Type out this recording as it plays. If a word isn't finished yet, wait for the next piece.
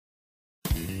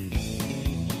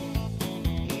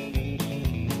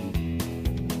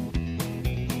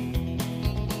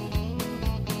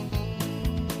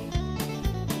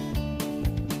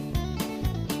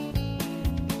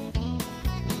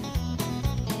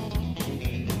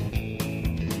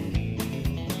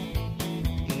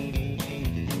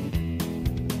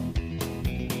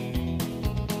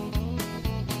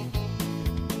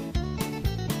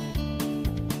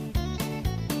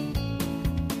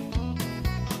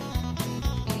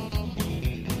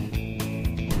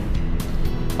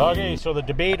Okay, so the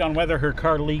debate on whether her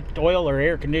car leaked oil or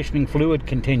air conditioning fluid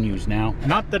continues now.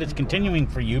 Not that it's continuing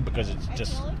for you because it's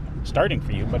just starting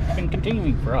for you, but it's been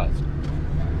continuing for us.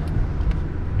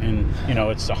 And, you know,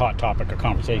 it's a hot topic of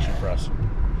conversation for us.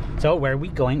 So, where are we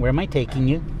going? Where am I taking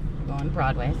you? We're going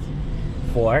Broadway.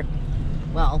 For?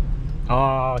 Well.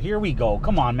 Oh, here we go.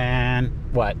 Come on, man.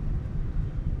 What?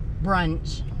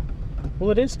 Brunch.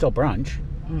 Well, it is still brunch.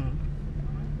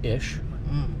 Ish.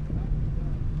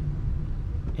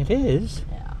 It is.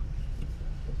 Yeah.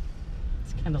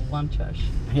 It's kind of lunchish.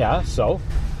 Yeah, so?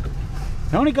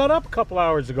 I only got up a couple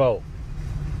hours ago.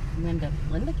 Linda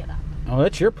get up. Oh,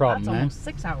 that's your problem, That's man. almost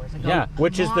 6 hours ago. Yeah,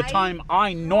 which is the time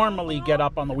I normally get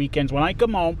up on the weekends when I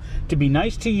come home to be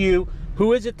nice to you.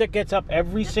 Who is it that gets up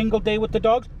every single day with the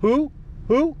dogs? Who?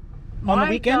 On the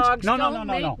weekends? Dogs No. don't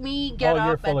make me get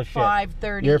you're up full at of shit.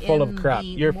 5:30 You're full of in crap. the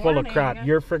You're full of morning. crap.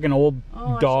 Your friggin' old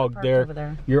Oh, I dog should've parked there. over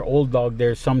there. Your old dog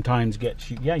there sometimes gets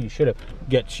you. Yeah, you should have.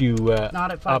 Gets you.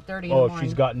 Not at 5:30 in the Oh, morning.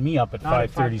 she's gotten me up at Not at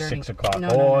 5:30, 5:30. 6 o'clock.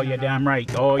 No, You're damn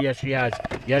right. Oh, yes, she has.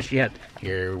 Yes, she has.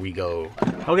 Here we go.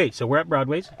 Okay, so we're at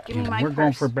Broadway's. Give me my We're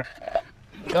going purse. for.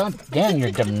 God damn,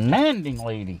 you're demanding,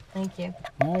 lady. Thank you.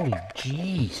 Holy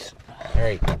jeez. All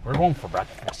right, we're going for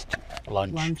breakfast.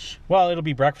 Lunch. Well, it'll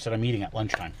be breakfast that I'm eating at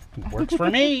lunchtime. It works for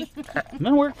me. Doesn't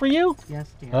it work for you?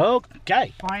 Yes, dear.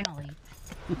 Okay. Finally.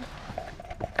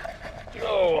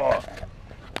 Oh.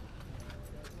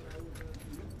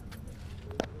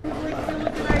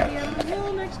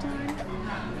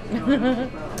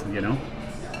 You know,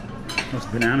 those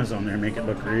bananas on there make it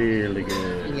look really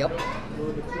good. Yep.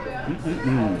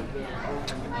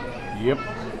 Yep.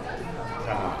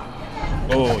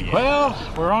 Oh, yeah.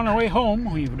 Well, we're on our way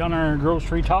home. We've done our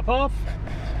grocery top off.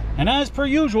 And as per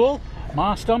usual,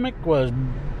 my stomach was...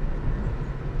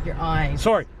 Your eyes.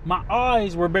 Sorry, my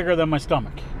eyes were bigger than my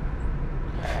stomach.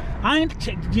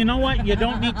 You know what? You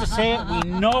don't need to say it. We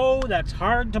know that's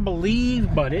hard to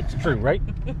believe, but it's true, right?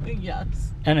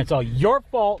 Yes. And it's all your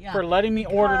fault for letting me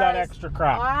order that extra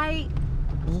crap. I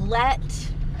let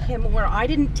him order. I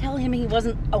didn't tell him he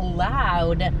wasn't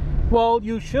allowed. Well,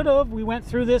 you should have. We went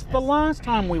through this the last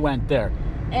time we went there.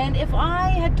 And if I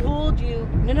had told you,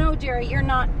 no, Jerry, you're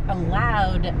not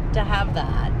allowed to have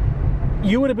that.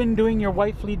 You would have been doing your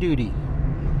wifely duty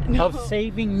of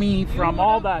saving me from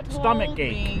all that stomach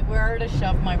ache. Me where to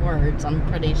shove my words, I'm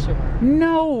pretty sure.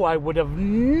 No, I would have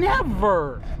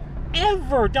never,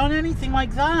 ever done anything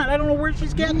like that. I don't know where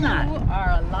she's getting that. You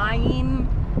are a lying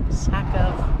sack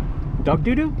of... Dog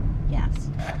doo-doo? Yes.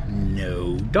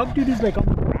 No. Dog doo-doo's like on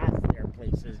the grass there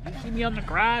places. You see me on the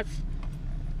grass?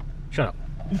 Shut up.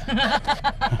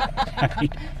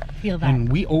 Feel that.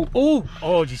 And we,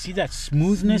 did you see that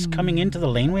smoothness coming into the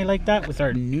laneway like that with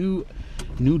our new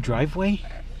driveway?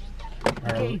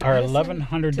 Our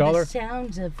 $1,100. The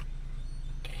sounds of...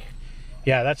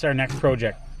 Yeah, that's our next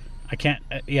project. I can't,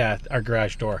 our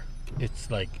garage door. It's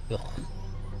like, ugh.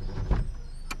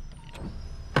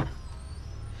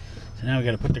 So now we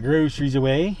gotta put the groceries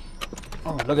away.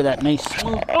 Oh, look at that nice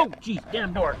smooth, oh geez,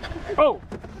 damn door. Oh,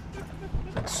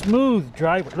 smooth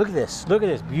driveway. Look at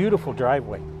this beautiful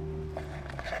driveway.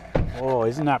 Oh,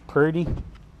 isn't that pretty? Isn't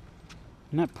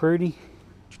that pretty?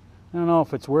 I don't know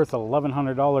if it's worth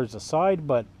 $1,100 a side,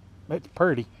 but it's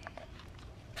pretty.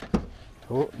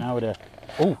 Oh, now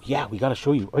oh yeah, we gotta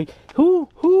show you.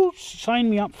 Who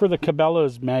signed me up for the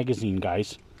Cabela's magazine,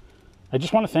 guys? I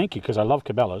just want to thank you because I love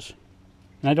Cabela's.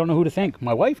 And I don't know who to thank.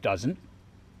 My wife doesn't.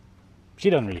 She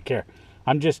doesn't really care.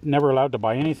 I'm just never allowed to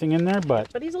buy anything in there, but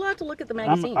he's allowed to look at the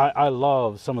magazine. I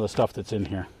love some of the stuff that's in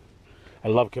here. I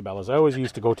love Cabela's. I always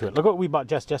used to go to it. Look what we bought,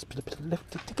 Jess. Take it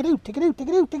out. What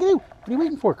are you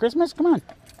waiting for? Christmas? Come on.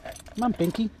 Come on,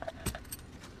 Pinky.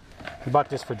 We bought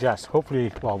this for Jess.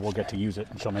 Hopefully, well, we'll get to use it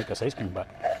and she'll make us ice cream, but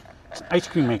it's an ice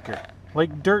cream maker.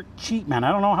 Like dirt cheap, man.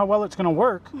 I don't know how well it's going to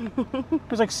work. It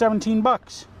was like 17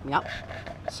 bucks. Yep.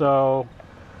 So,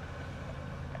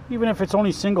 even if it's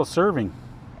only single serving,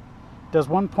 it does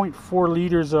 1.4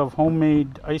 liters of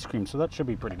homemade ice cream, so that should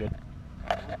be pretty good.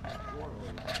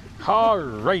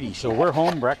 Alrighty, so we're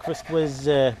home. Breakfast was,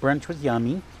 brunch was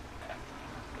yummy.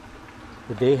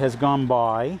 The day has gone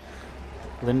by.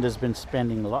 Linda's been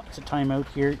spending lots of time out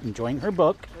here enjoying her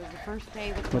book. It was the first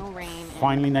day with no rain.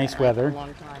 Finally nice weather. A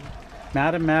long time.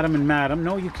 Madam.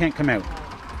 No, you can't come out.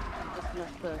 Just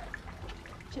missed the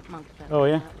chipmunk thing. Oh,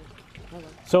 yeah?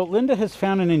 So Linda has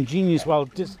found an ingenious, well,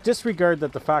 disregard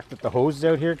the fact that the hose is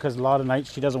out here, because a lot of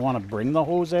nights she doesn't want to bring the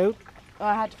hose out. Oh,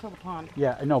 I had to fill the pond.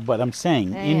 Yeah, I know, but I'm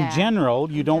saying, Yeah. in general,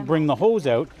 you don't bring the hose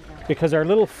out because our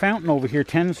little fountain over here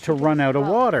tends to run out of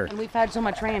water. And we've had so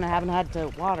much rain, I haven't had to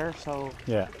water, so...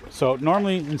 Yeah, so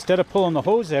normally, instead of pulling the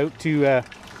hose out to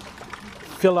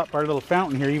fill up our little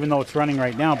fountain here, even though it's running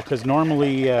right now, because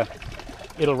normally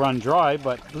it'll run dry,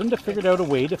 but Linda figured out a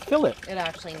way to fill it. It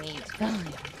actually needs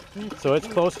filling. So it's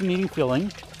close to needing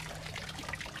filling.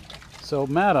 So,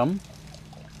 madam.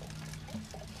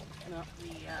 No,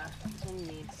 the tin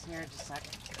needs, here, just a sec.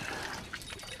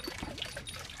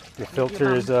 Your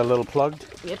filter is a little plugged.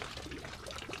 Yep.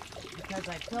 Because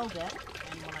I filled it,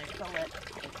 and when I fill it...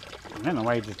 I don't know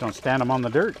why you just don't stand them on the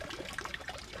dirt.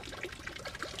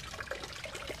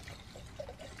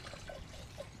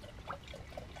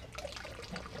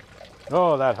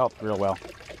 Oh, that helped real well.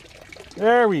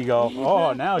 There we go.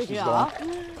 Oh, now she's going.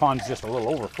 Pond's just a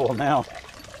little over full now.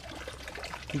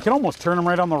 You can almost turn him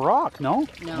right on the rock, no?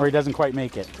 No. Or he doesn't quite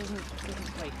make it. Doesn't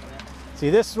quite do it. See,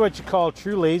 this is what you call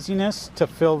true laziness to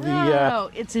fill the... No,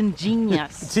 it's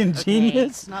ingenious. It's ingenious? Okay?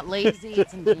 It's not lazy,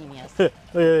 it's ingenious. Look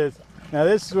at this. Now,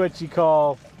 this is what you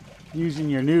call using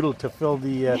your noodle to fill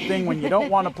the thing when you don't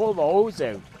want to pull the hose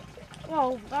out.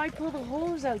 Well, I pull the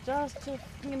hose out just to,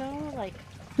 you know, like...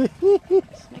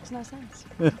 This makes no sense.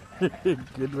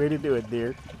 Good way to do it,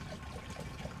 dear.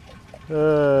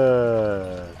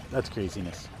 That's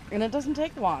craziness. And it doesn't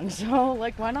take long, so,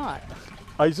 like, why not?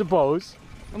 I suppose.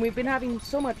 And we've been having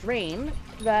so much rain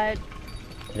that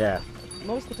Yeah.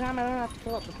 most of the time I don't have to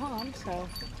fill up the pond, so...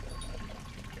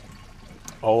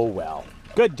 Oh, well.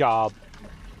 Good job.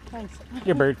 Thanks.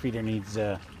 Your bird feeder needs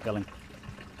filling.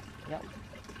 Yep.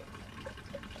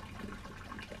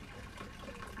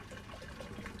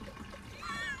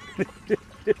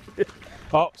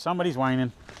 Oh, somebody's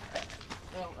whining.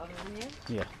 Oh, other than you?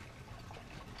 Yeah.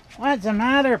 What's the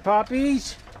matter,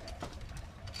 puppies?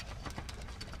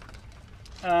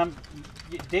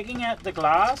 Digging at the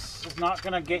glass is not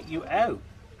going to get you out.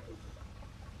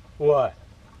 What?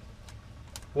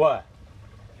 What?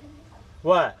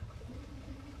 What?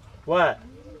 What?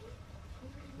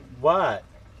 What?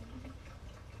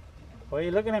 What are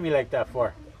you looking at me like that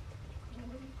for?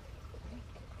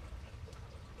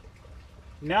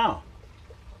 No.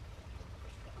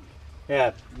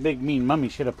 Yeah, big mean mummy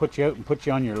should have put you out and put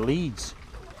you on your leads.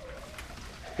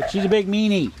 But she's a big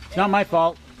meanie. It's not my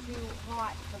fault. Too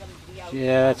hot for them to be out.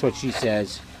 Yeah, that's what she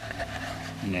says.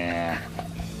 Nah.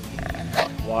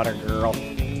 Water girl.